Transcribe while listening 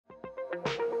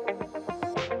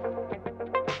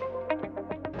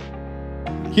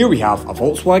Here we have a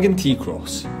Volkswagen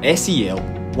T-Cross SEL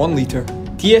 1 litre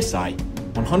TSI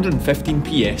 115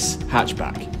 PS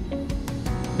hatchback.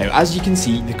 Now, as you can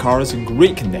see, the car is in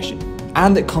great condition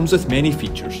and it comes with many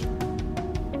features.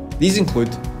 These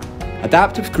include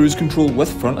adaptive cruise control with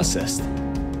front assist,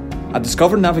 a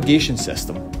Discover navigation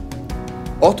system,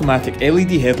 automatic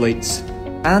LED headlights,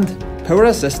 and power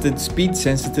assisted speed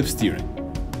sensitive steering.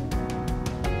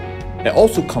 It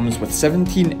also comes with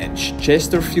 17-inch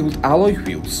Chesterfield alloy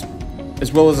wheels,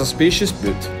 as well as a spacious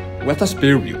boot with a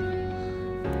spare wheel.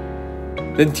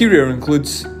 The interior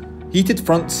includes heated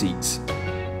front seats,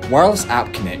 wireless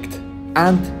app connect,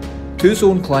 and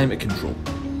 2-zone climate control.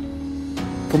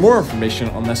 For more information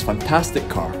on this fantastic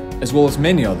car, as well as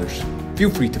many others,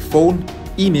 feel free to phone,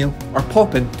 email or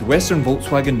pop in to Western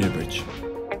Volkswagen Newbridge.